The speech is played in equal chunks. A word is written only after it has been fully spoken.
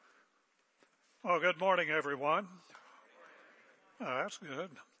Well, good morning, everyone. That's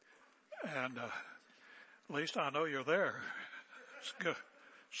good. And at least I know you're there. It's good.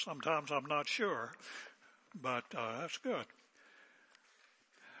 Sometimes I'm not sure, but that's good.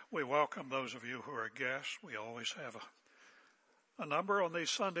 We welcome those of you who are guests. We always have a number on these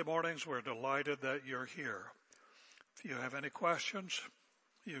Sunday mornings. We're delighted that you're here. If you have any questions,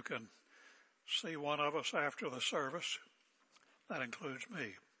 you can see one of us after the service. That includes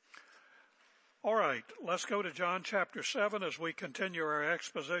me. All right, let's go to John chapter 7 as we continue our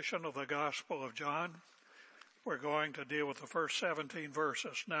exposition of the Gospel of John. We're going to deal with the first 17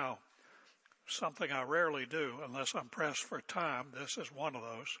 verses. Now, something I rarely do unless I'm pressed for time. This is one of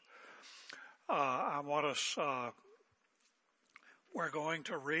those. We're going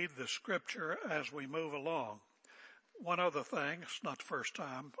to read the scripture as we move along. One other thing, it's not the first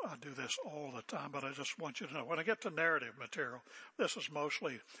time I do this all the time, but I just want you to know, when I get to narrative material, this is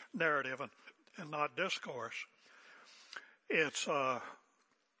mostly narrative and not discourse. It's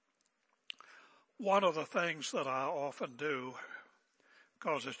one of the things that I often do,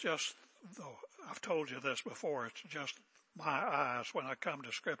 because it's just, though I've told you this before, it's just my eyes when I come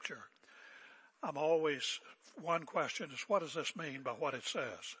to Scripture. I'm always, one question is, what does this mean by what it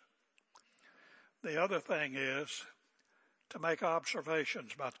says? The other thing is to make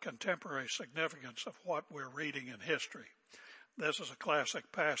observations about contemporary significance of what we're reading in history. This is a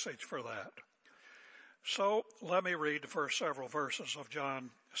classic passage for that. So let me read the first several verses of John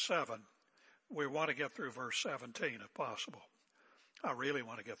 7. We want to get through verse 17 if possible. I really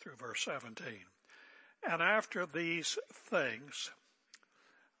want to get through verse 17. And after these things,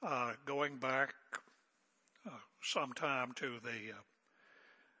 going back sometime to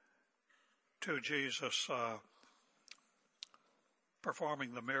Jesus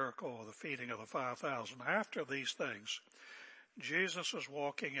performing the miracle of the feeding of the 5,000. After these things, Jesus was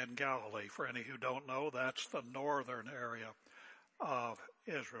walking in Galilee. For any who don't know, that's the northern area of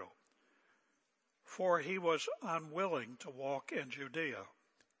Israel. For he was unwilling to walk in Judea.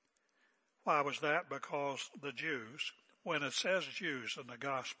 Why was that? Because the Jews, when it says Jews in the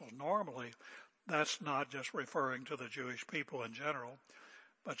gospel, normally that's not just referring to the Jewish people in general,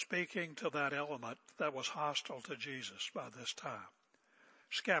 but speaking to that element that was hostile to Jesus by this time.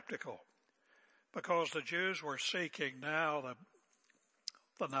 Skeptical. Because the Jews were seeking, now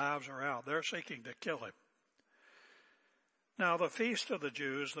the knives are out, they're seeking to kill him. Now the feast of the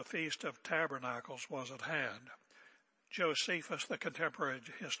Jews, the Feast of Tabernacles, was at hand. Josephus, the contemporary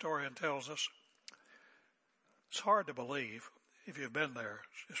historian, tells us, it's hard to believe, if you've been there,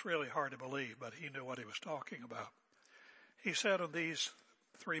 it's really hard to believe, but he knew what he was talking about. He said on these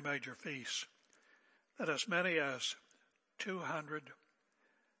three major feasts that as many as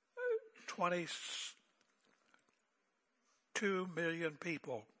 222 million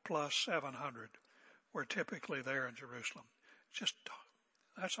people plus 700 were typically there in Jerusalem.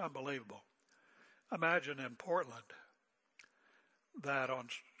 That's unbelievable. Imagine in Portland that on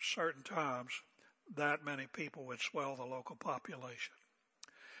certain times that many people would swell the local population.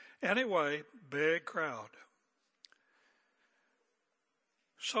 Anyway, big crowd.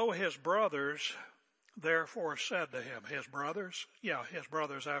 So his brothers therefore said to him, his brothers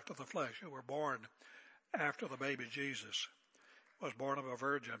after the flesh, who were born after the baby Jesus was born of a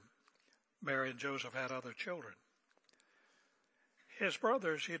virgin. Mary and Joseph had other children. His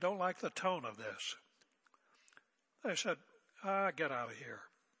brothers, you don't like the tone of this. They said, get out of here.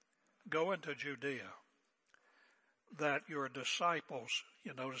 Go into Judea, that your disciples,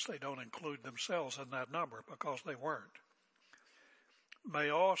 you notice they don't include themselves in that number because they weren't, may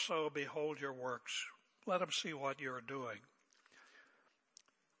also behold your works. Let them see what you're doing.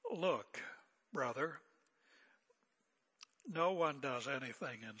 Look, brother, no one does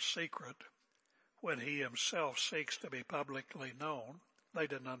anything in secret when he himself seeks to be publicly known. They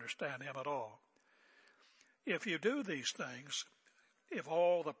didn't understand him at all. If you do these things, if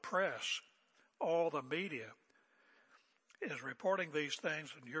all the press, all the media is reporting these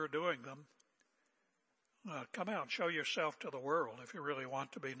things and you're doing them, come out and show yourself to the world if you really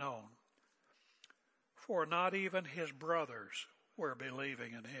want to be known. For not even his brothers were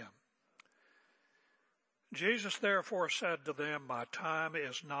believing in him. Jesus therefore said to them, my time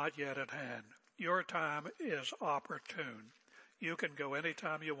is not yet at hand. Your time is opportune. You can go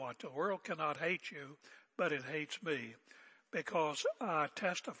anytime you want. The world cannot hate you, but it hates me, because I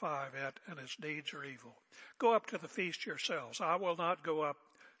testify of it, and its deeds are evil. Go up to the feast yourselves. I will not go up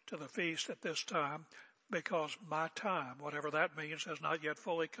to the feast at this time, because my time, whatever that means, has not yet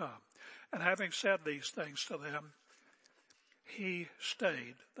fully come. And having said these things to them, he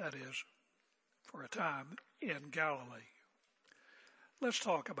stayed, that is, for a time, in Galilee. Let's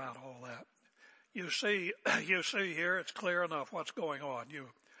talk about all that. You see here, it's clear enough what's going on.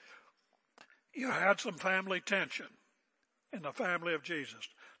 You had some family tension in the family of Jesus.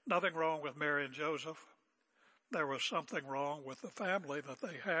 Nothing wrong with Mary and Joseph. There was something wrong with the family that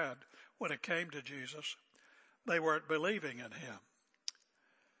they had when it came to Jesus. They weren't believing in him.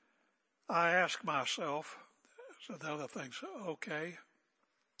 I ask myself, so the other things, okay,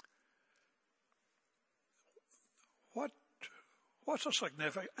 what's the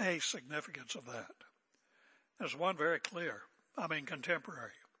significance of that? There's one very clear.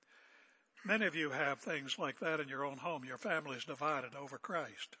 Contemporary. Many of you have things like that in your own home. Your family is divided over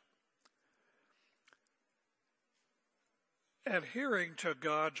Christ. Adhering to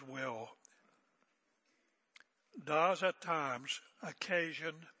God's will does at times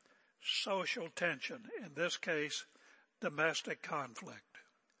occasion social tension, in this case, domestic conflict.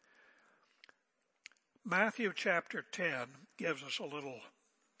 Matthew chapter 10 gives us a little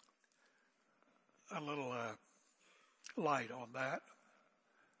light on that.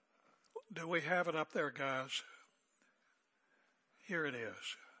 Do we have it up there, guys? Here it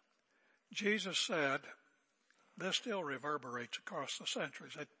is. Jesus said, this still reverberates across the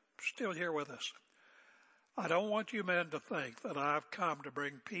centuries. It's still here with us. I don't want you men to think that I've come to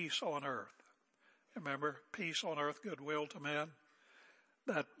bring peace on earth. Remember, peace on earth, goodwill to men?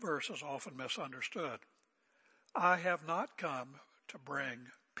 That verse is often misunderstood. I have not come to bring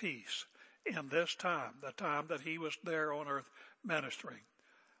peace in this time, the time that he was there on earth ministering.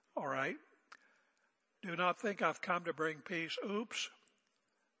 All right? Do not think I've come to bring peace,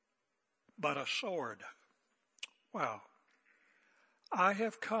 but a sword. Wow. I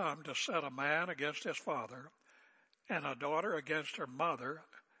have come to set a man against his father, and a daughter against her mother,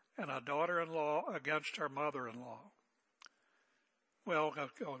 and a daughter-in-law against her mother-in-law. Well,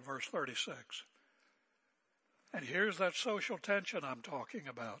 let's go in verse 36. And here's that social tension I'm talking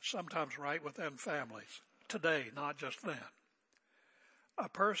about, sometimes right within families, today, not just then. A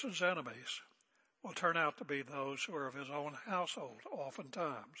person's enemies will turn out to be those who are of his own household,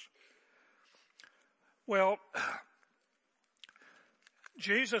 oftentimes. Well,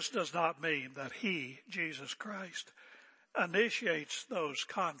 Jesus does not mean that he, Jesus Christ, initiates those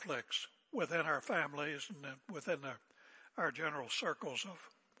conflicts within our families and within our general circles of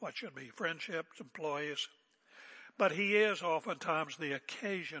what should be friendships, employees. But he is oftentimes the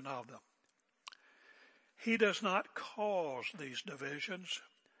occasion of them. He does not cause these divisions,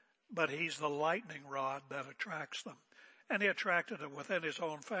 but he's the lightning rod that attracts them. And he attracted them within his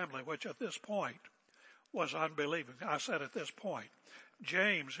own family, which at this point was unbelieving. I said at this point.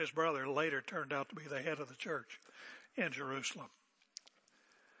 James, his brother, later turned out to be the head of the church in Jerusalem.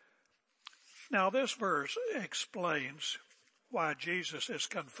 Now, this verse explains why Jesus is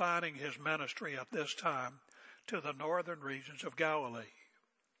confining his ministry at this time to the northern regions of Galilee.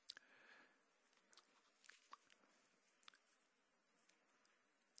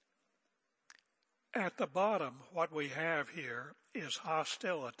 At the bottom, what we have here is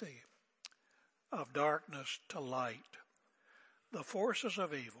hostility of darkness to light. The forces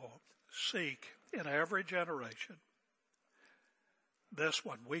of evil seek in every generation. This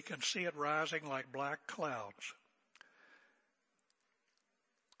one, we can see it rising like black clouds.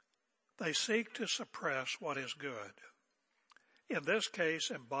 They seek to suppress what is good. In this case,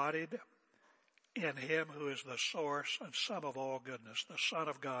 embodied in him who is the source and sum of all goodness, the Son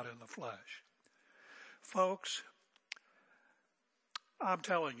of God in the flesh. Folks, I'm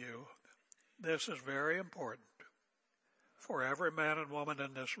telling you, this is very important for every man and woman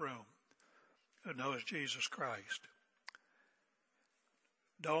in this room who knows Jesus Christ.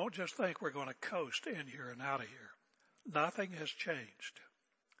 Don't just think we're going to coast in here and out of here. Nothing has changed.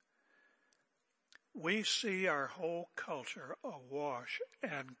 We see our whole culture awash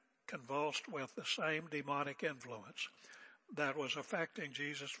and convulsed with the same demonic influence that was affecting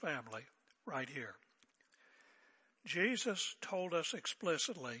Jesus' family right here. Jesus told us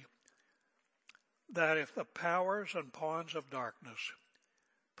explicitly that if the powers and pawns of darkness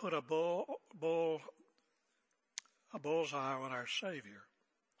put a bullseye on our Savior,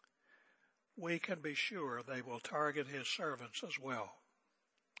 we can be sure they will target his servants as well.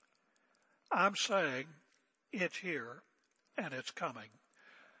 I'm saying it's here and it's coming.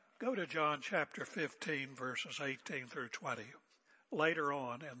 Go to John chapter 15, verses 18 through 20. Later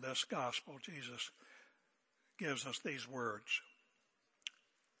on in this gospel, Jesus gives us these words.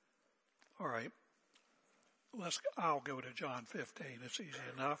 All right. I'll go to John 15. It's easy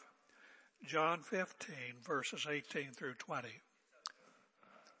enough. John 15, verses 18 through 20.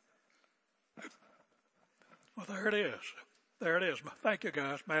 Well, there it is. There it is. Thank you,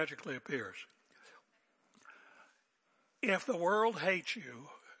 guys. Magically appears. If the world hates you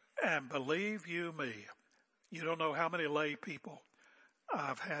And believe you me, you don't know how many lay people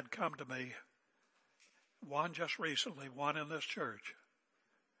I've had come to me, one just recently, one in this church,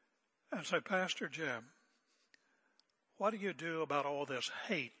 and say, Pastor Jim, what do you do about all this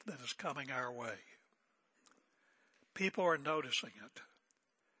hate that is coming our way? People are noticing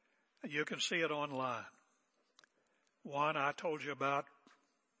it. You can see it online. One I told you about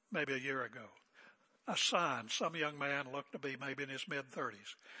maybe a year ago. A sign, some young man looked to be maybe in his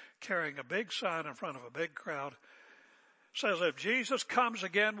mid-30s, carrying a big sign in front of a big crowd, says, if Jesus comes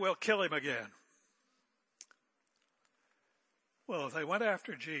again, we'll kill him again. Well, if they went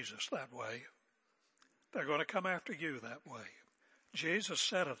after Jesus that way, they're going to come after you that way. Jesus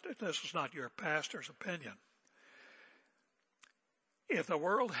said it. This is not your pastor's opinion. If the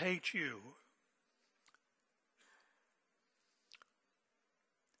world hates you,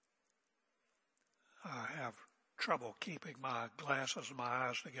 I have trouble keeping my glasses and my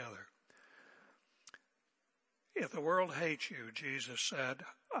eyes together. If the world hates you, Jesus said,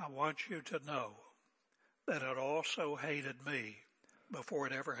 I want you to know that it also hated me before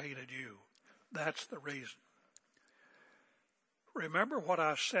it ever hated you. That's the reason. Remember what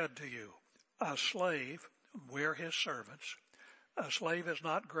I said to you. A slave, we're his servants. A slave is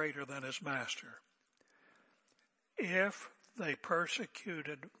not greater than his master. If they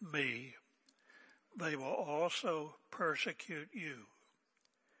persecuted me, they will also persecute you.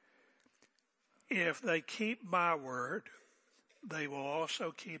 If they keep my word, they will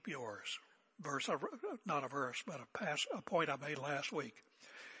also keep yours. Not a verse, but a point I made last week.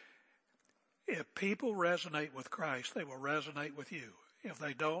 If people resonate with Christ, they will resonate with you. If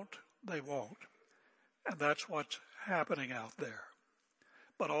they don't, they won't. And that's what's happening out there.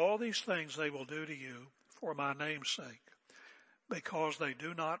 But all these things they will do to you for my name's sake, because they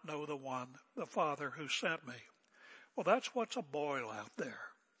do not know the Father who sent me. Well, that's what's a boil out there.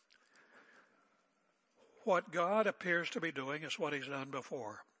 What God appears to be doing is what he's done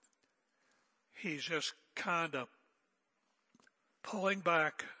before. He's just kind of pulling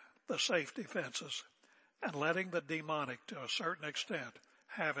back the safety fences and letting the demonic, to a certain extent,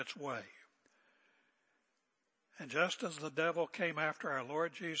 have its way. And just as the devil came after our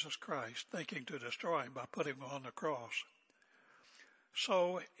Lord Jesus Christ, thinking to destroy him by putting him on the cross,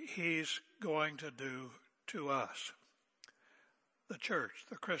 so he's going to do to us, the church,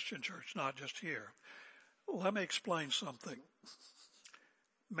 the Christian church, not just here. Let me explain something.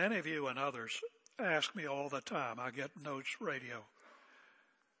 Many of you and others ask me all the time, I get notes radio,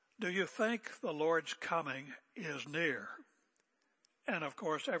 do you think the Lord's coming is near? And of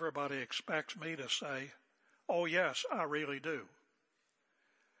course everybody expects me to say, oh yes, I really do.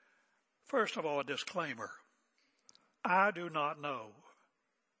 First of all, a disclaimer. I do not know,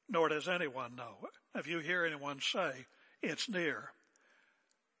 nor does anyone know. If you hear anyone say it's near,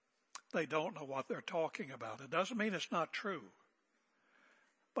 they don't know what they're talking about. It doesn't mean it's not true.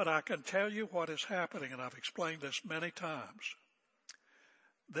 But I can tell you what is happening, and I've explained this many times.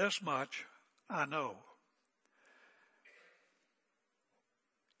 This much I know.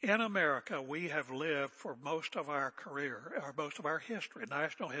 In America, we have lived for most of our career, or most of our history,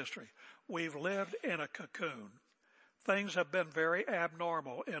 national history, we've lived in a cocoon. Things have been very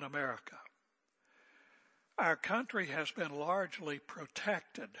abnormal in America. Our country has been largely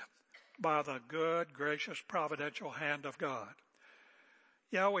protected by the good, gracious, providential hand of God.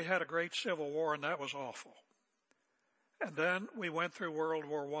 Yeah, we had a great Civil War, and that was awful. And then we went through World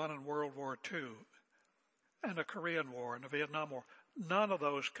War I and World War II, and the Korean War and the Vietnam War. None of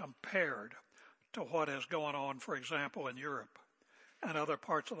those compared to what is going on, for example, in Europe and other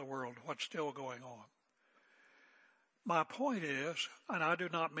parts of the world, what's still going on. My point is, and I do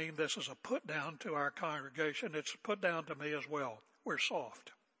not mean this as a put down to our congregation, it's a put down to me as well, we're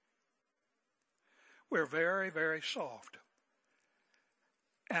soft. We're very, very soft.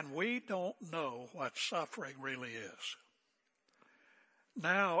 And we don't know what suffering really is.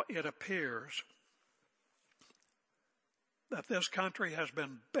 Now it appears that this country has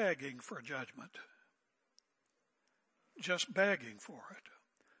been begging for judgment. Just begging for it.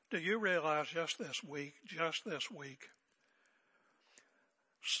 Do you realize just this week,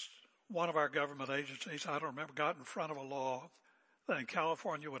 one of our government agencies, I don't remember, got in front of a law that in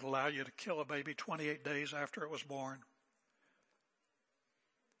California would allow you to kill a baby 28 days after it was born?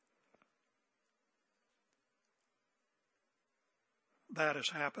 That is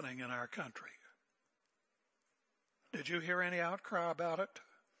happening in our country. Did you hear any outcry about it?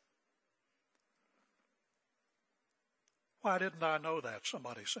 Why didn't I know that,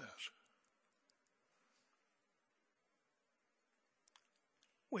 somebody says.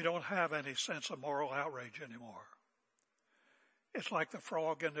 We don't have any sense of moral outrage anymore. It's like the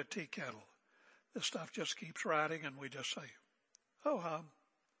frog in the tea kettle. This stuff just keeps riding and we just say, ho hum,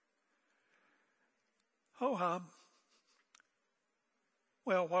 ho hum.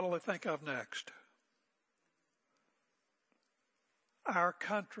 Well, what'll they think of next? Our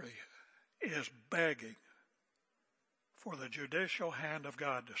country is begging for the judicial hand of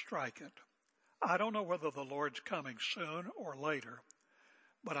God to strike it. I don't know whether the Lord's coming soon or later,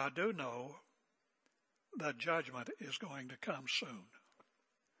 but I do know that judgment is going to come soon.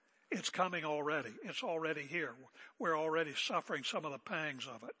 It's coming already. It's already here. We're already suffering some of the pangs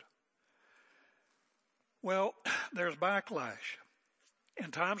of it. Well, there's backlash.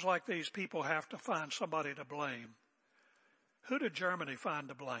 In times like these, people have to find somebody to blame. Who did Germany find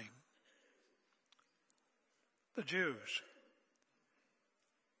to blame? The Jews.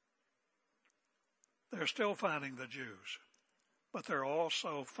 They're still finding the Jews, but they're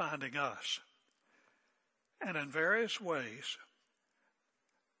also finding us. And in various ways,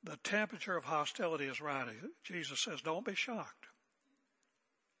 the temperature of hostility is rising. Jesus says, don't be shocked.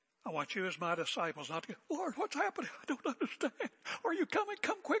 I want you as my disciples not to go, Lord, what's happening? I don't understand. Are you coming?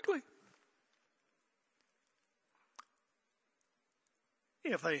 Come quickly.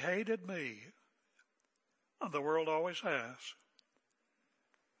 If they hated me, and the world always has,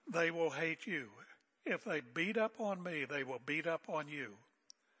 they will hate you. If they beat up on me, they will beat up on you.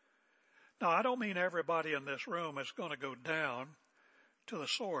 Now, I don't mean everybody in this room is going to go down to the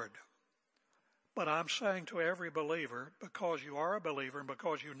sword. But I'm saying to every believer, because you are a believer and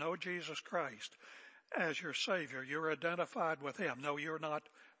because you know Jesus Christ as your Savior, you're identified with Him. No, you're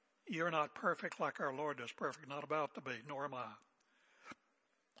not perfect like our Lord is perfect, not about to be, nor am I.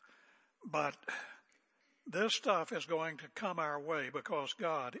 But this stuff is going to come our way because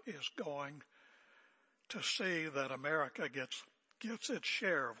God is going to see that America gets its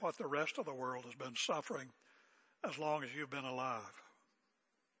share of what the rest of the world has been suffering as long as you've been alive.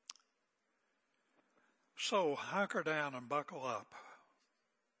 So hunker down and buckle up.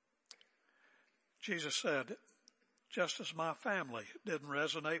 Jesus said, just as my family didn't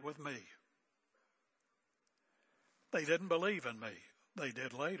resonate with me, they didn't believe in me. They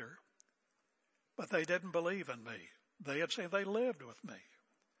did later, but they didn't believe in me. They had said they lived with me.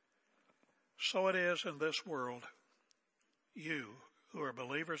 So it is in this world. You who are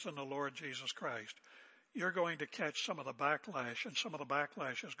believers in the Lord Jesus Christ, you're going to catch some of the backlash, and some of the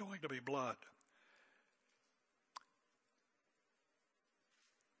backlash is going to be blood.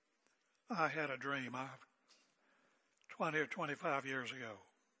 I had a dream 20 or 25 years ago.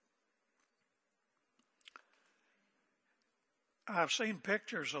 I've seen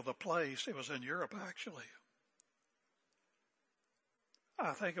pictures of the place. It was in Europe, actually.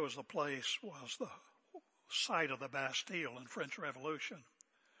 I think it was the site of the Bastille in French Revolution.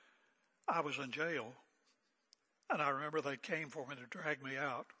 I was in jail, and I remember they came for me to drag me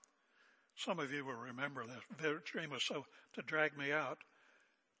out. Some of you will remember this. The dream was to drag me out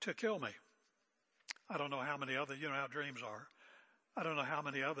to kill me. I don't know how many other, you know how dreams are. I don't know how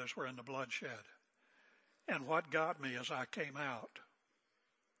many others were in the bloodshed. And what got me as I came out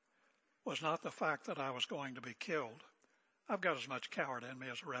was not the fact that I was going to be killed. I've got as much coward in me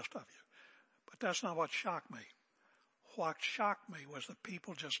as the rest of you. But that's not what shocked me. What shocked me was the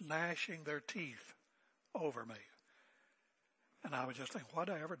people just gnashing their teeth over me. And I would just think, what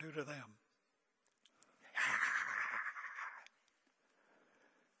did I ever do to them?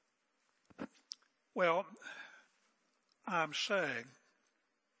 Well, I'm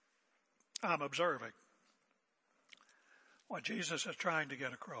observing what Jesus is trying to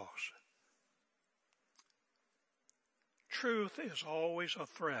get across. Truth is always a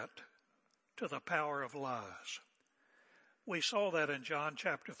threat to the power of lies. We saw that in John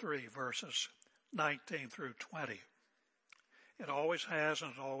chapter 3, verses 19 through 20. It always has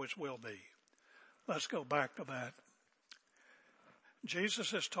and it always will be. Let's go back to that.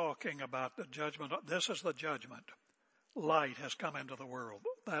 Jesus is talking about the judgment. This is the judgment. Light has come into the world.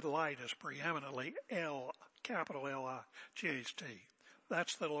 That light is preeminently capital L-I-G-H-T.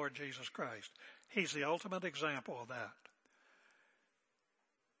 That's the Lord Jesus Christ. He's the ultimate example of that.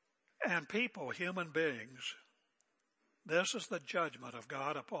 And people, human beings, this is the judgment of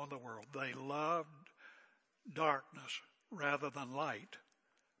God upon the world. They loved darkness rather than light.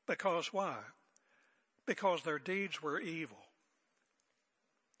 Because why? Because their deeds were evil.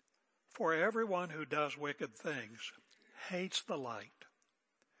 For everyone who does wicked things hates the light.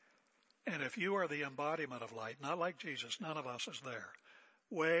 And if you are the embodiment of light, not like Jesus, none of us is there.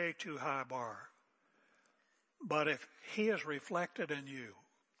 Way too high bar. But if He is reflected in you,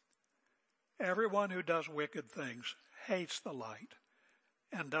 everyone who does wicked things hates the light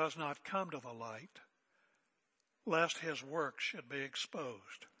and does not come to the light, lest his work should be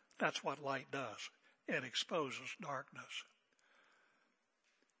exposed. That's what light does. It exposes darkness.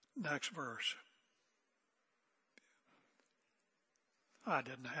 Next verse. I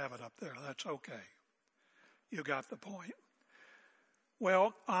didn't have it up there. That's okay. You got the point.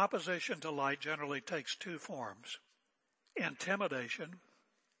 Well, opposition to light generally takes two forms: intimidation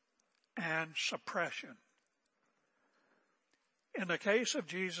and suppression. In the case of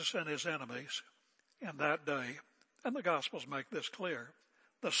Jesus and his enemies in that day, and the Gospels make this clear,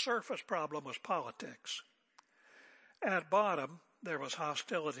 the surface problem was politics. At bottom, there was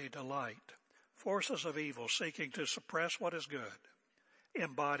hostility to light, forces of evil seeking to suppress what is good,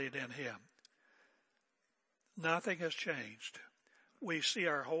 embodied in him. Nothing has changed. We see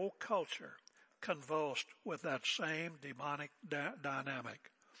our whole culture convulsed with that same demonic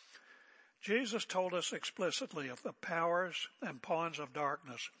dynamic. Jesus told us explicitly, if the powers and pawns of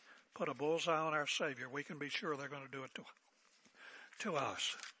darkness put a bullseye on our Savior, we can be sure they're going to do it to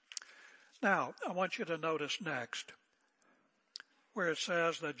us. Now, I want you to notice next where it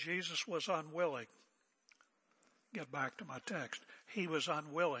says that Jesus was unwilling. Get back to my text. He was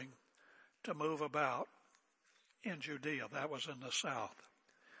unwilling to move about in Judea. That was in the south.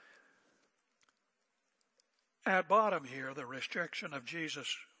 At bottom here, the restriction of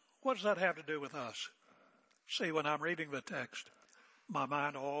Jesus, what does that have to do with us? See, when I'm reading the text, my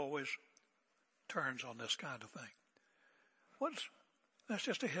mind always turns on this kind of thing. That's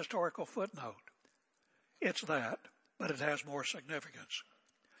just a historical footnote. It's that, but it has more significance.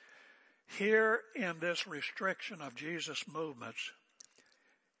 Here in this restriction of Jesus' movements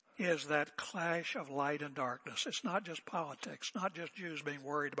is that clash of light and darkness. It's not just politics, not just Jews being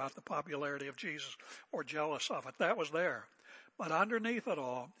worried about the popularity of Jesus or jealous of it. That was there. But underneath it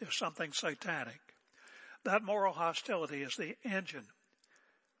all is something satanic. That moral hostility is the engine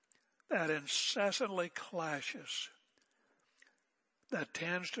that incessantly clashes, that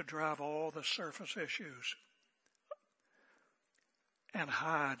tends to drive all the surface issues and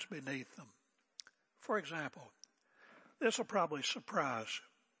hides beneath them. For example, this will probably surprise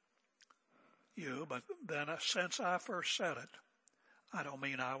you, but then since I first said it, I don't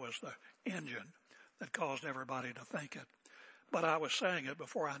mean I was the engine that caused everybody to think it, but I was saying it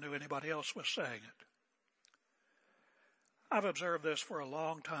before I knew anybody else was saying it. I've observed this for a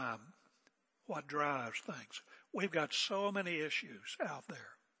long time, what drives things. We've got so many issues out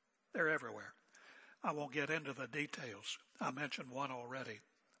there. They're everywhere. I won't get into the details. I mentioned one already,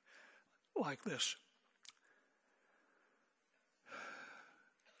 like this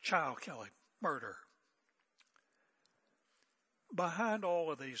child killing, murder. Behind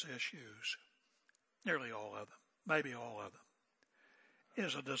all of these issues, nearly all of them, maybe all of them,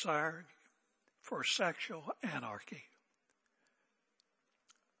 is a desire for sexual anarchy.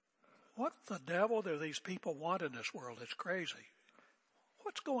 What the devil do these people want in this world? It's crazy.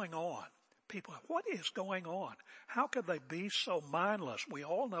 What's going on? People, what is going on? How could they be so mindless? We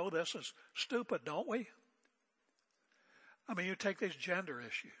all know this is stupid, don't we? I mean, you take these gender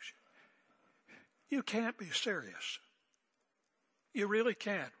issues. You can't be serious. You really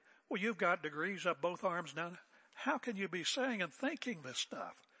can't. Well, you've got degrees up both arms now. How can you be saying and thinking this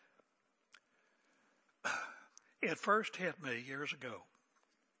stuff? It first hit me years ago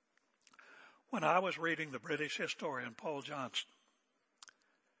when I was reading the British historian Paul Johnson.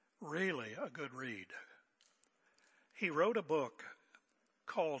 Really a good read. He wrote a book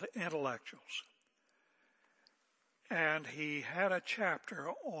called Intellectuals. And he had a chapter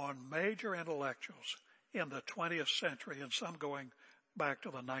on major intellectuals in the 20th century and some going back to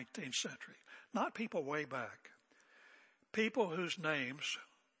the 19th century. Not people way back. People whose names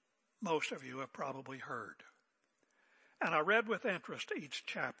most of you have probably heard. And I read with interest each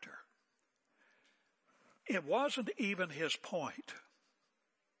chapter. It wasn't even his point.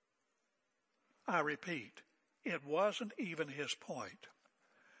 I repeat, it wasn't even his point.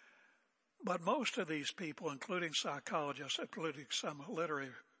 But most of these people, including psychologists, including some literary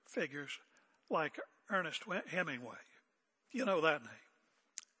figures like Ernest Hemingway, you know that name.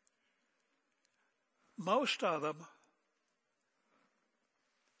 Most of them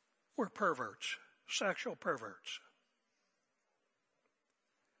were perverts, sexual perverts.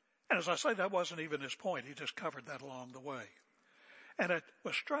 And as I say, that wasn't even his point. He just covered that along the way. And it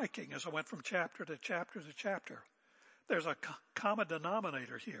was striking as I went from chapter to chapter to chapter. There's a common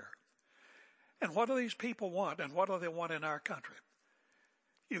denominator here. And what do these people want, and what do they want in our country?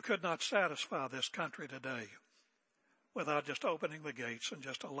 You could not satisfy this country today without just opening the gates and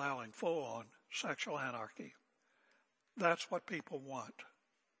just allowing full-on sexual anarchy. That's what people want.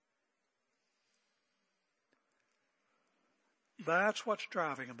 That's what's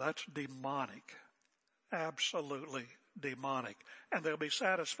driving them. That's demonic. absolutely demonic. And they'll be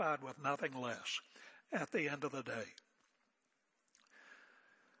satisfied with nothing less at the end of the day.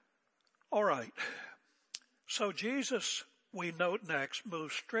 All right. So Jesus, we note next,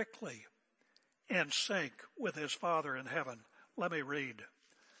 moves strictly in sync with his Father in heaven. Let me read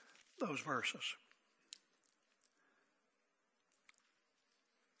those verses.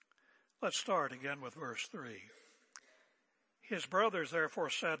 Let's start again with verse 3. His brothers therefore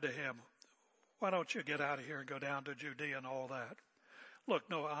said to him, why don't you get out of here and go down to Judea and all that? Look,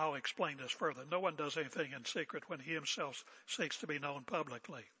 no, I'll explain this further. No one does anything in secret when he himself seeks to be known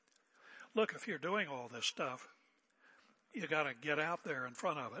publicly. Look, if you're doing all this stuff, you got to get out there in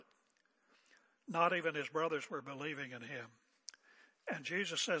front of it. Not even his brothers were believing in him. And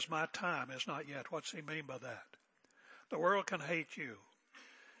Jesus says, my time is not yet. What's he mean by that? The world can hate you,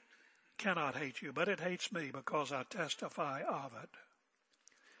 cannot hate you, but it hates me because I testify of it.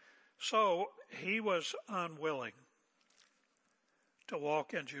 So he was unwilling to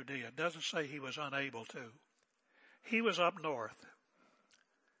walk in Judea. It doesn't say he was unable to. He was up north.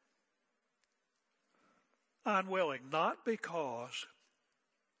 Unwilling, not because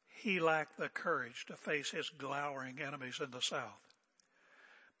he lacked the courage to face his glowering enemies in the south.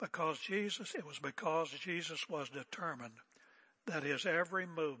 It was because Jesus was determined that his every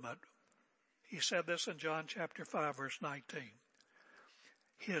movement, he said this in John chapter 5 verse 19,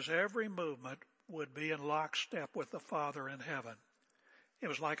 his every movement would be in lockstep with the Father in heaven. It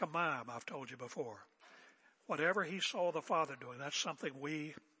was like a mime, I've told you before. Whatever he saw the Father doing, that's something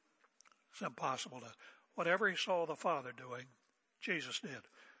it's impossible to. Whatever he saw the Father doing, Jesus did.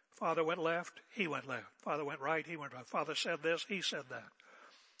 Father went left, he went left. Father went right, he went right. Father said this, he said that.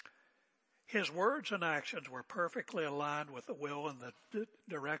 His words and actions were perfectly aligned with the will and the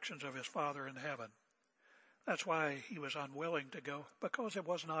directions of his Father in heaven. That's why he was unwilling to go, because it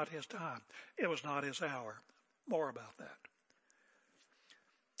was not his time. It was not his hour. More about that.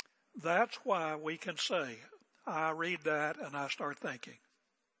 That's why we can say, I read that and I start thinking,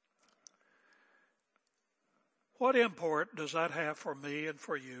 what import does that have for me and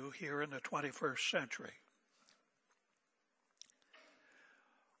for you here in the 21st century?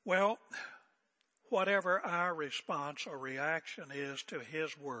 Well, whatever our response or reaction is to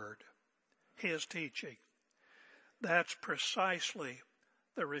his word, his teaching, that's precisely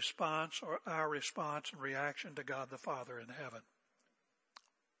the response or our response and reaction to God the Father in heaven.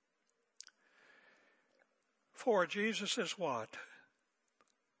 For Jesus is what?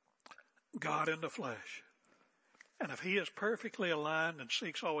 God in the flesh. And if he is perfectly aligned and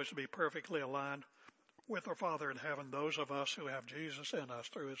seeks always to be perfectly aligned with our Father in heaven, those of us who have Jesus in us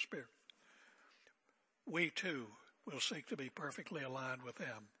through his Spirit, we too will seek to be perfectly aligned with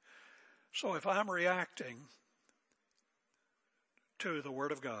him. So if I'm reacting to the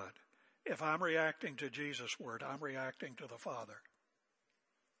Word of God, if I'm reacting to Jesus' Word, I'm reacting to the Father.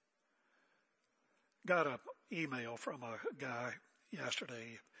 Got an email from a guy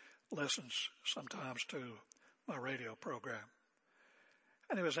yesterday, listens sometimes to my radio program.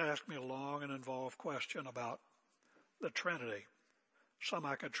 And he was asking me a long and involved question about the Trinity. Some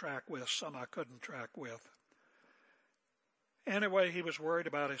I could track with, some I couldn't track with. Anyway, he was worried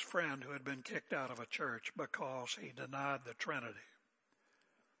about his friend who had been kicked out of a church because he denied the Trinity.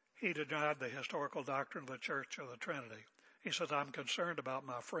 He denied the historical doctrine of the Church of the Trinity. He says, I'm concerned about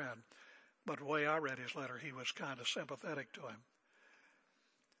my friend. But the way I read his letter, he was kind of sympathetic to him.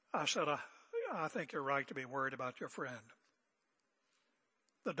 I said, I think you're right to be worried about your friend.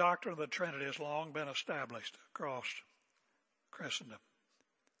 The doctrine of the Trinity has long been established across Christendom.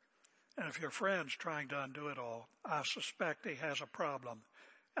 And if your friend's trying to undo it all, I suspect he has a problem,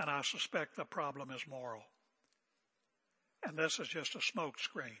 and I suspect the problem is moral. And this is just a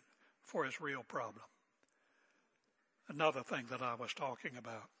smokescreen for his real problem. Another thing that I was talking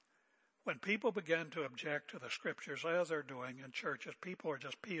about. When people begin to object to the Scriptures, as they're doing in churches, people are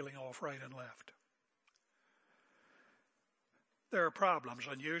just peeling off right and left. There are problems,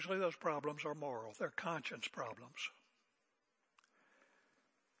 and usually those problems are moral. They're conscience problems.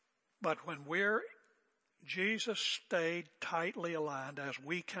 But when Jesus stayed tightly aligned, as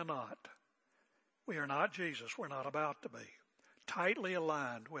we cannot. We are not Jesus. We're not about to be. Tightly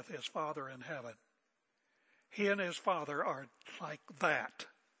aligned with his Father in heaven. He and his Father are like that.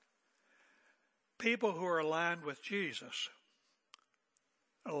 People who are aligned with Jesus,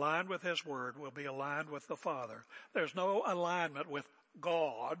 aligned with his word, will be aligned with the Father. There's no alignment with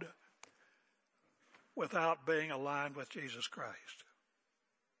God without being aligned with Jesus Christ.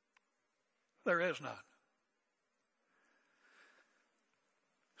 There is none.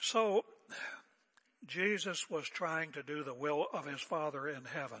 So, Jesus was trying to do the will of his Father in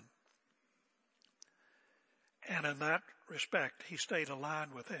heaven. And in that respect, he stayed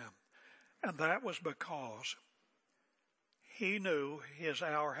aligned with them. And that was because he knew his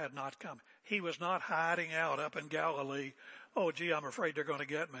hour had not come. He was not hiding out up in Galilee. Oh, gee, I'm afraid they're going to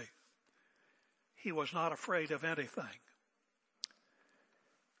get me. He was not afraid of anything.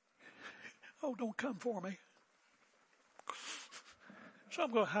 Oh, don't come for me. So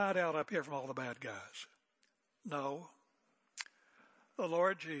I'm going to hide out up here from all the bad guys. No. The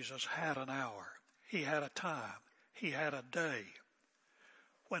Lord Jesus had an hour. He had a time. He had a day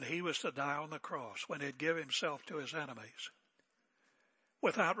when he was to die on the cross, when he'd give himself to his enemies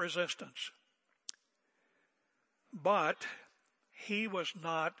without resistance. But he was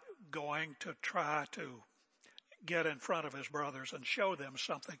not going to try to get in front of his brothers and show them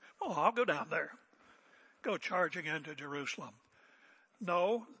something. Oh, I'll go down there. Go charging into Jerusalem.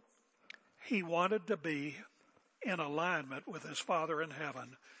 No, he wanted to be in alignment with his Father in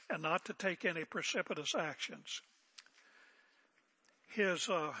heaven and not to take any precipitous actions. And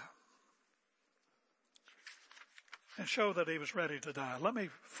show that he was ready to die. Let me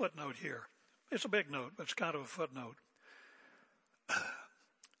footnote here. It's a big note, but it's kind of a footnote.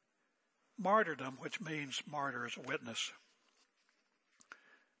 Martyrdom, which means martyr is a witness.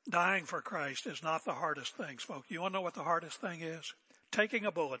 Dying for Christ is not the hardest thing, folks. You want to know what the hardest thing is? Taking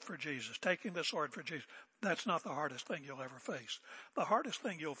a bullet for Jesus, taking the sword for Jesus. That's not the hardest thing you'll ever face. The hardest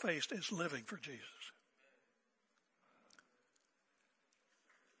thing you'll face is living for Jesus.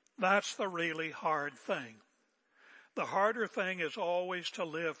 That's the really hard thing. The harder thing is always to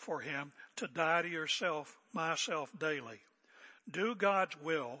live for him, to die to yourself, myself daily. Do God's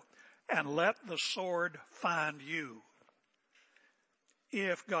will and let the sword find you,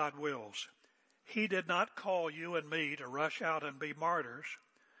 if God wills. He did not call you and me to rush out and be martyrs,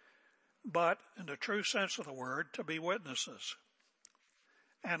 but in the true sense of the word, to be witnesses.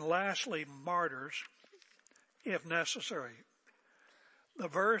 And lastly, martyrs, if necessary. The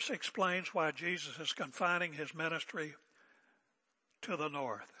verse explains why Jesus is confining his ministry to the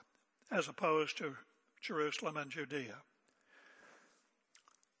north, as opposed to Jerusalem and Judea.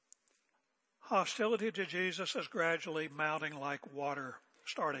 Hostility to Jesus is gradually mounting like water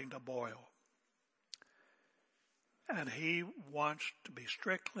starting to boil. And he wants to be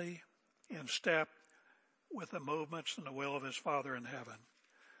strictly in step with the movements and the will of his Father in heaven.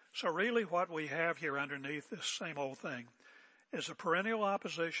 So really what we have here underneath this same old thing is a perennial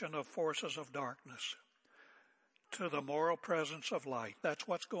opposition of forces of darkness to the moral presence of light. That's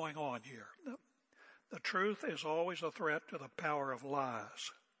what's going on here. The truth is always a threat to the power of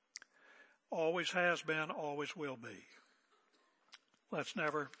lies. Always has been, always will be. Let's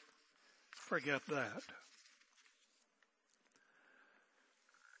never forget that.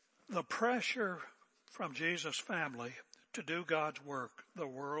 The pressure from Jesus' family to do God's work the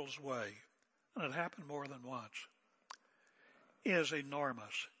world's way, and it happened more than once, is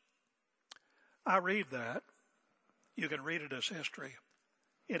enormous. I read that. You can read it as history.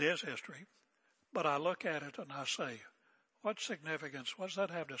 It is history. But I look at it and I say, what significance, what does that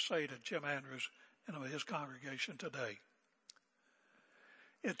have to say to Jim Andrews and his congregation today?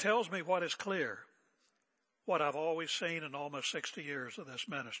 It tells me what is clear, what I've always seen in almost 60 years of this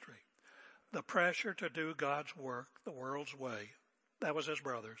ministry. The pressure to do God's work the world's way, that was his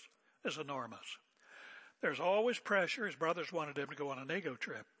brothers, is enormous. There's always pressure. His brothers wanted him to go on an ego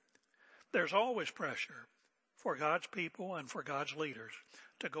trip. There's always pressure for God's people and for God's leaders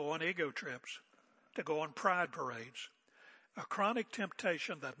to go on ego trips, to go on pride parades, a chronic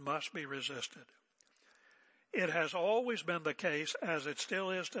temptation that must be resisted. It has always been the case, as it still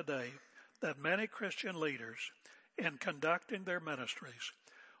is today, that many Christian leaders, in conducting their ministries,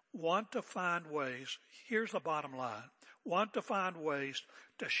 want to find ways, here's the bottom line, want to find ways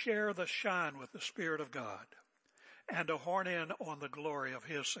to share the shine with the Spirit of God and to horn in on the glory of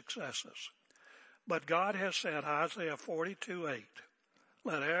his successes. But God has said, Isaiah 42:8,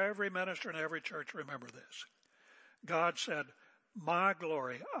 let every minister in every church remember this. God said, my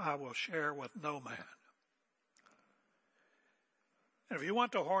glory I will share with no man. And if you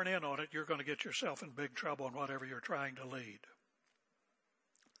want to horn in on it, you're going to get yourself in big trouble in whatever you're trying to lead.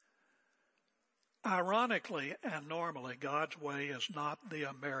 Ironically and normally, God's way is not the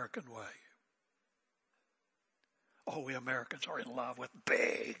American way. Oh, we Americans are in love with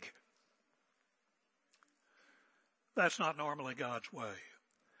big. That's not normally God's way.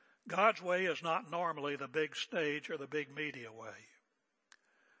 God's way is not normally the big stage or the big media way.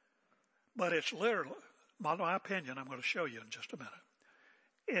 But it's literally, my opinion, I'm going to show you in just a minute.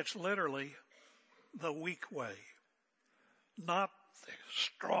 It's literally the weak way, not the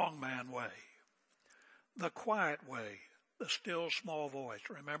strong man way. The quiet way, the still small voice.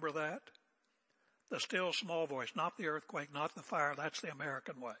 Remember that? The still small voice, not the earthquake, not the fire. That's the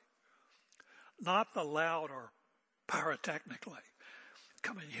American way. Not the loud or pyrotechnically.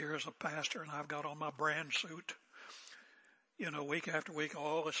 Coming here as a pastor and I've got on my brand suit. You know, week after week,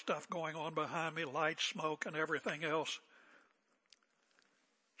 all this stuff going on behind me, light, smoke, and everything else.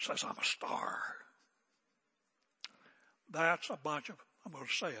 Says I'm a star. That's a bunch of, I'm going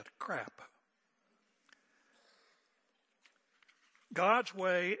to say it, crap. God's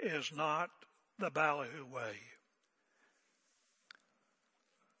way is not the ballyhoo way.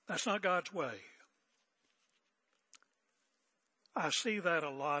 That's not God's way. I see that a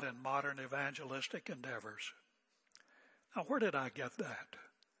lot in modern evangelistic endeavors. Now, where did I get that?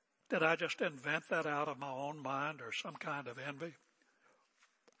 Did I just invent that out of my own mind or some kind of envy?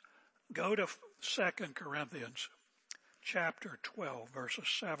 Go to 2 Corinthians chapter 12, verses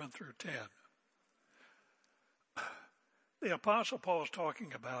 7 through 10. The Apostle Paul is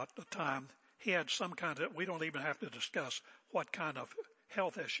talking about the time he had some kind of, we don't even have to discuss what kind of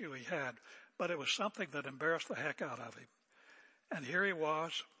health issue he had, but it was something that embarrassed the heck out of him. And here he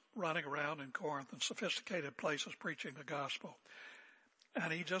was running around in Corinth and sophisticated places preaching the gospel.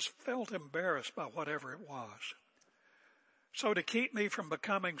 And he just felt embarrassed by whatever it was. So to keep me from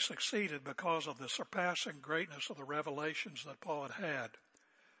becoming succeeded because of the surpassing greatness of the revelations that Paul had had,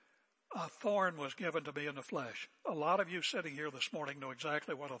 a thorn was given to me in the flesh. A lot of you sitting here this morning know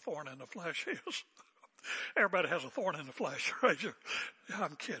exactly what a thorn in the flesh is. Everybody has a thorn in the flesh, right?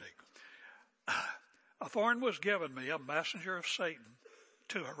 I'm kidding. A thorn was given me, a messenger of Satan,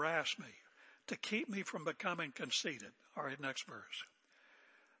 to harass me, to keep me from becoming conceited. All right, next verse.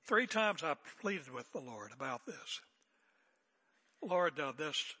 3 times I pleaded with the Lord about this. Lord,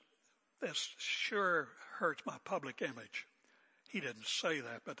 this sure hurts my public image. He didn't say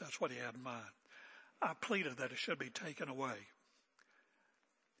that, but that's what he had in mind. I pleaded that it should be taken away.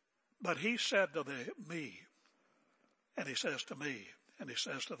 But he said to me, and he says to me, and he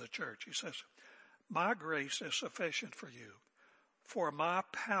says to the church, he says, my grace is sufficient for you, for my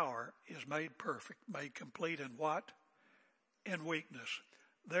power is made perfect, made complete in what? In weakness.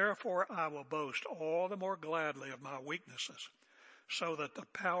 Therefore I will boast all the more gladly of my weaknesses, so that the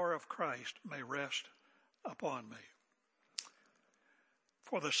power of Christ may rest upon me.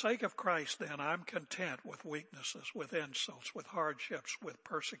 For the sake of Christ, then, I'm content with weaknesses, with insults, with hardships, with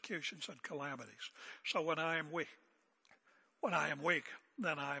persecutions and calamities. So when I am weak,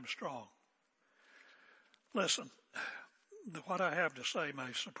 then I am strong. Listen, what I have to say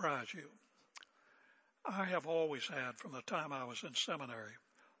may surprise you. I have always had, from the time I was in seminary,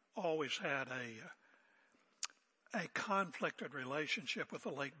 always had a conflicted relationship with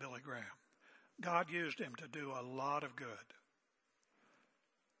the late Billy Graham. God used him to do a lot of good.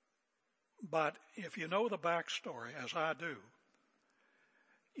 But if you know the backstory, as I do,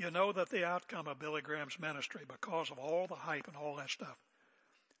 you know that the outcome of Billy Graham's ministry, because of all the hype and all that stuff,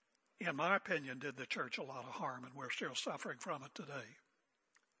 in my opinion, did the church a lot of harm, and we're still suffering from it today.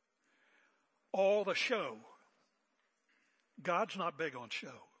 All the show. God's not big on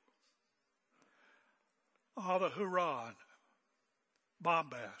show. All the hoorah and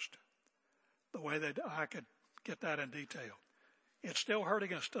bombast. The way that I could get that in detail. It's still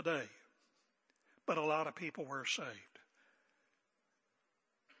hurting us today. But a lot of people were saved.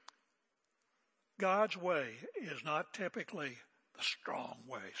 God's way is not typically the strong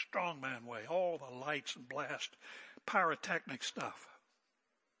way, strongman way, all the lights and blast, pyrotechnic stuff.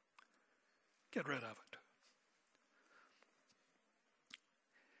 Get rid of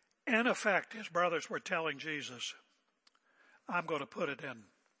it. In effect, his brothers were telling Jesus, I'm going to put it in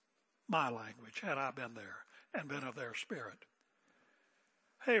my language, had I been there and been of their spirit.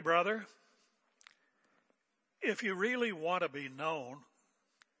 Hey, brother, if you really want to be known,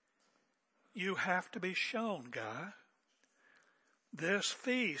 you have to be shown, guy. This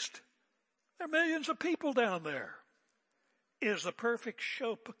feast, there are millions of people down there, is the perfect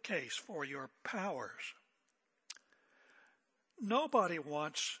showcase for your powers. Nobody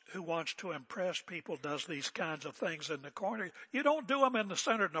who wants to impress people does these kinds of things in the corner. You don't do them in the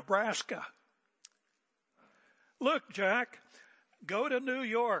center of Nebraska. Look, Jack, go to New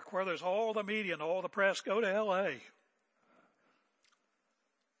York where there's all the media and all the press. Go to L.A.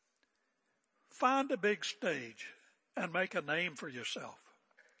 Find a big stage and make a name for yourself.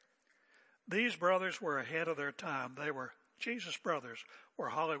 These brothers were ahead of their time. Jesus' brothers were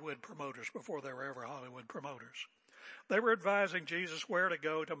Hollywood promoters before they were ever Hollywood promoters. They were advising Jesus where to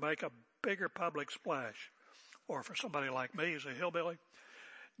go to make a bigger public splash. Or for somebody like me, who's a hillbilly,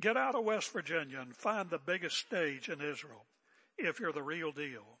 get out of West Virginia and find the biggest stage in Israel if you're the real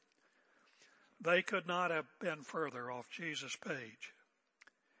deal. They could not have been further off Jesus' page.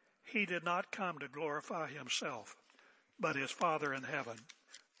 he did not come to glorify himself, but his Father in heaven.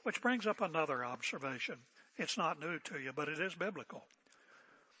 Which brings up another observation. It's not new to you, but it is biblical.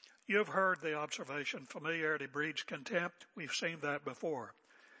 You've heard the observation, familiarity breeds contempt. We've seen that before.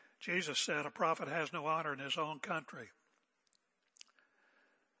 Jesus said a prophet has no honor in his own country.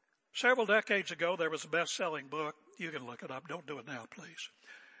 Several decades ago, there was a best-selling book. You can look it up. Don't do it now, please.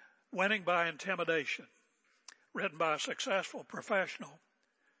 Winning by Intimidation, written by a successful professional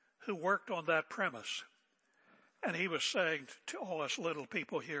who worked on that premise. And he was saying to all us little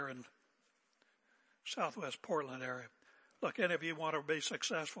people here in Southwest Portland area, look, any of you want to be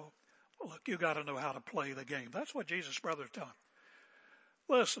successful? Look, you got to know how to play the game. That's what Jesus' brothers tell him.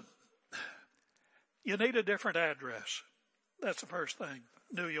 Listen, you need a different address. That's the first thing.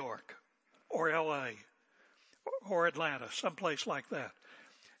 New York or L.A. or Atlanta, someplace like that.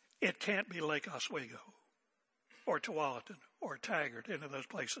 It can't be Lake Oswego or Tualatin or Taggart, any of those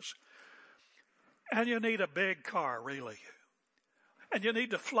places. And you need a big car, really. And you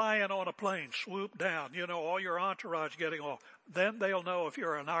need to fly in on a plane, swoop down, all your entourage getting off. Then they'll know if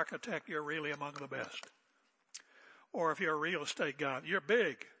you're an architect, you're really among the best. Or if you're a real estate guy, you're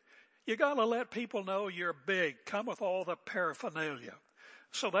big. You got to let people know you're big. Come with all the paraphernalia.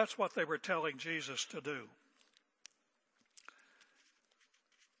 So that's what they were telling Jesus to do.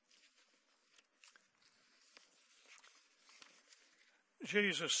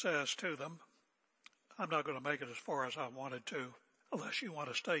 Jesus says to them, I'm not going to make it as far as I wanted to, unless you want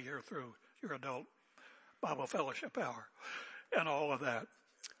to stay here through your adult Bible fellowship hour and all of that.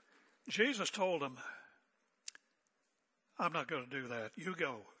 Jesus told them, I'm not going to do that. You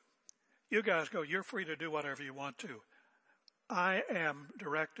go. You guys go. You're free to do whatever you want to. I am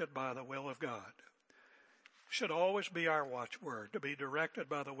directed by the will of God. Should always be our watchword, to be directed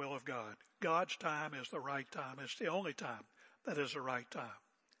by the will of God. God's time is the right time. It's the only time that is the right time.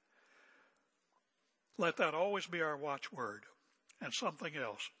 Let that always be our watchword. And something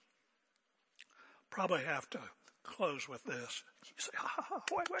else. Probably have to close with this. You say,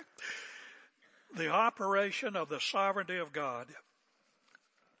 wait. The operation of the sovereignty of God.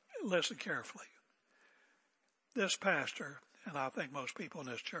 Listen carefully. This pastor, and I think most people in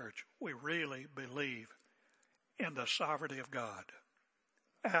this church, we really believe in the sovereignty of God.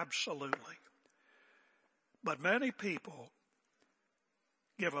 Absolutely. But many people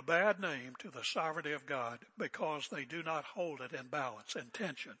give a bad name to the sovereignty of God because they do not hold it in balance, in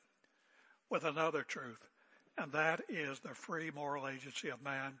tension with another truth, and that is the free moral agency of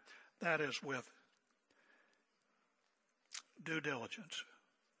man. That is with due diligence.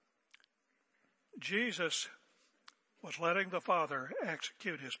 Jesus was letting the Father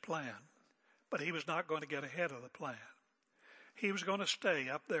execute his plan, but he was not going to get ahead of the plan. He was going to stay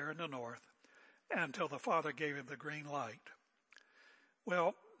up there in the north until the Father gave him the green light.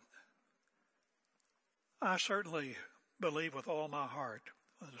 Well, I certainly believe with all my heart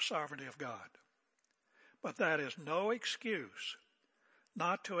in the sovereignty of God. But that is no excuse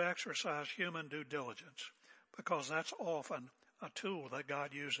not to exercise human due diligence, because that's often a tool that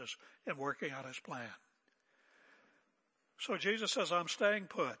God uses in working out his plan. So Jesus says, I'm staying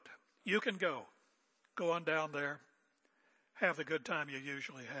put. You can go. Go on down there. Have the good time you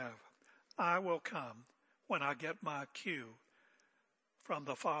usually have. I will come when I get my cue from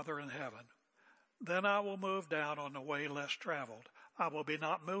the Father in heaven. Then I will move down on the way less traveled. I will be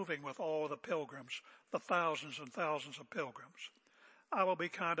not moving with all the pilgrims, the thousands and thousands of pilgrims. I will be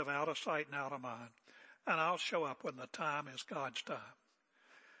kind of out of sight and out of mind, and I'll show up when the time is God's time.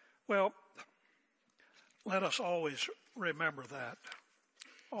 Well, let us always remember that.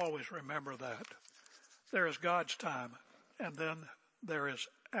 Always remember that. There is God's time, and then there is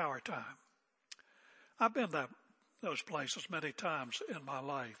our time. I've been those places many times in my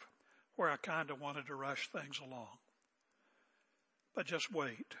life where I kind of wanted to rush things along. But just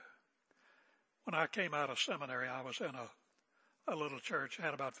wait. When I came out of seminary, I was in a little church,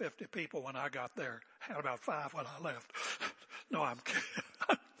 had about 50 people when I got there, had about 5 when I left. No, I'm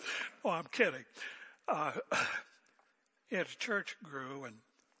kidding. Oh, I'm kidding. The church grew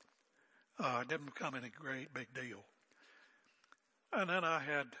and didn't become any great big deal. And then I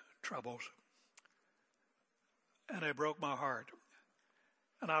had troubles. And they broke my heart.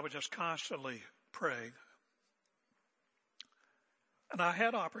 And I would just constantly pray. And I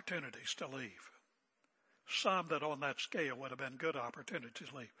had opportunities to leave. Some that on that scale would have been good opportunities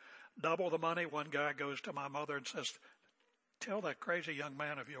to leave. Double the money. One guy goes to my mother and says, tell that crazy young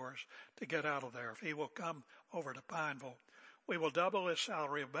man of yours to get out of there. If he will come over to Pineville, we will double his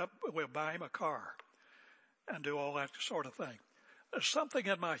salary. We'll buy him a car and do all that sort of thing. There's something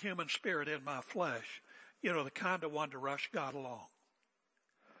in my human spirit, in my flesh, the kind of one to rush God along.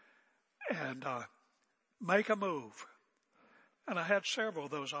 and make a move. And I had several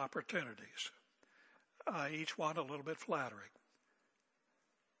of those opportunities, each one a little bit flattering.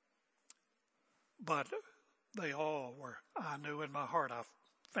 But they all were, I knew in my heart, I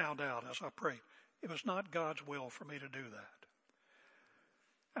found out as I prayed, it was not God's will for me to do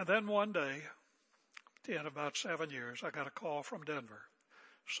that. And then one day, at the end of about 7 years, I got a call from Denver.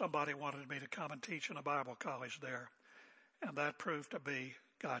 Somebody wanted me to come and teach in a Bible college there, and that proved to be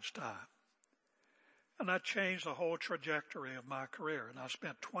God's time. And that changed the whole trajectory of my career, and I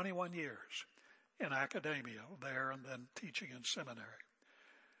spent 21 years in academia there and then teaching in seminary.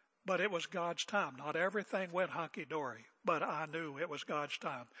 But it was God's time. Not everything went hunky-dory, but I knew it was God's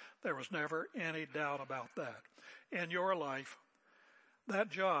time. There was never any doubt about that. In your life,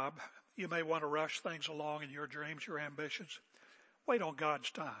 that job, you may want to rush things along in your dreams, your ambitions. Wait on God's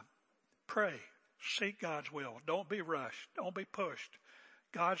time. Pray. Seek God's will. Don't be rushed. Don't be pushed.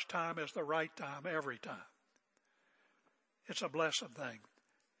 God's time is the right time every time. It's a blessed thing.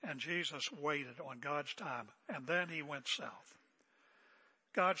 And Jesus waited on God's time, and then he went south.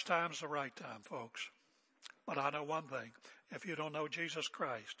 God's time is the right time, folks. But I know one thing. If you don't know Jesus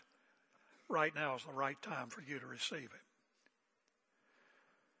Christ, right now is the right time for you to receive him.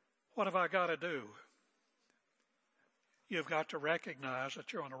 What have I got to do? You've got to recognize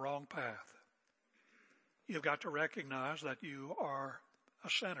that you're on the wrong path. You've got to recognize that you are a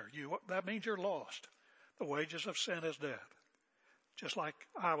sinner. That means you're lost. The wages of sin is death. Just like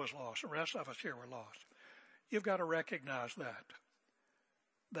I was lost. The rest of us here were lost. You've got to recognize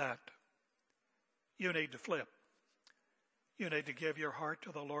that you need to flip. You need to give your heart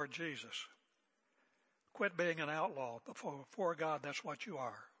to the Lord Jesus. Quit being an outlaw. Before God, that's what you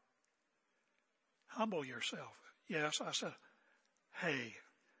are. Humble yourself. Yes, I said, hey,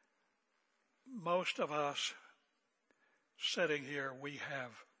 most of us sitting here, we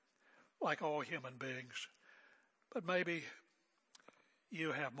have, like all human beings, but maybe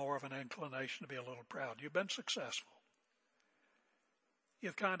you have more of an inclination to be a little proud. You've been successful.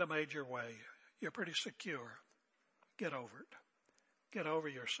 You've kind of made your way. You're pretty secure. Get over it. Get over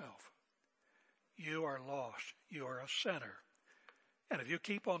yourself. You are lost. You are a sinner. And if you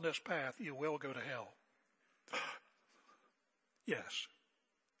keep on this path, you will go to hell. Yes,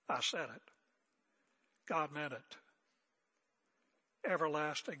 I said it. God meant it.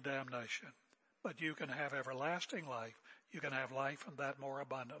 Everlasting damnation. But you can have everlasting life. You can have life and that more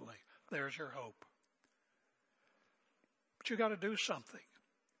abundantly. There's your hope. But you got to do something.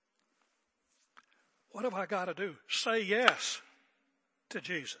 What have I got to do? Say yes to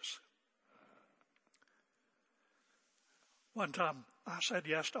Jesus. One time I said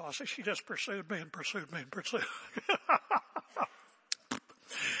yes to Ossie. She just pursued me and pursued me and pursued.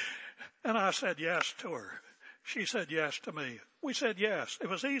 And I said yes to her. She said yes to me. We said yes. It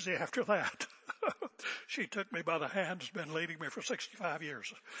was easy after that. She took me by the hand, has been leading me for 65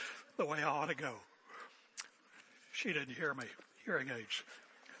 years, the way I ought to go. She didn't hear me. Hearing aids.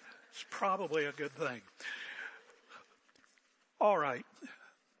 It's probably a good thing. All right.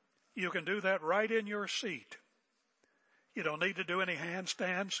 You can do that right in your seat. You don't need to do any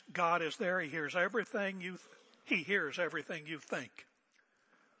handstands. God is there. He hears everything you think.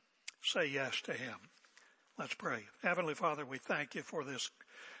 Say yes to him. Let's pray. Heavenly Father, we thank you for this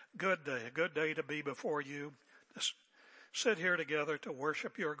good day, a good day to be before you, to sit here together to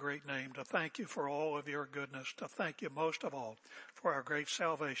worship your great name, to thank you for all of your goodness, to thank you most of all for our great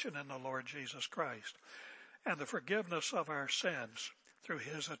salvation in the Lord Jesus Christ and the forgiveness of our sins through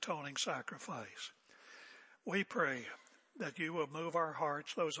his atoning sacrifice. We pray that you will move our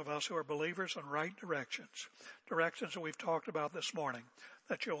hearts, those of us who are believers, in right directions that we've talked about this morning,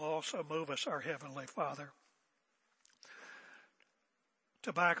 that you'll also move us, our Heavenly Father,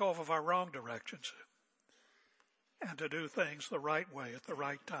 to back off of our wrong directions and to do things the right way at the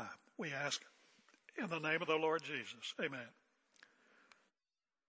right time. We ask in the name of the Lord Jesus. Amen.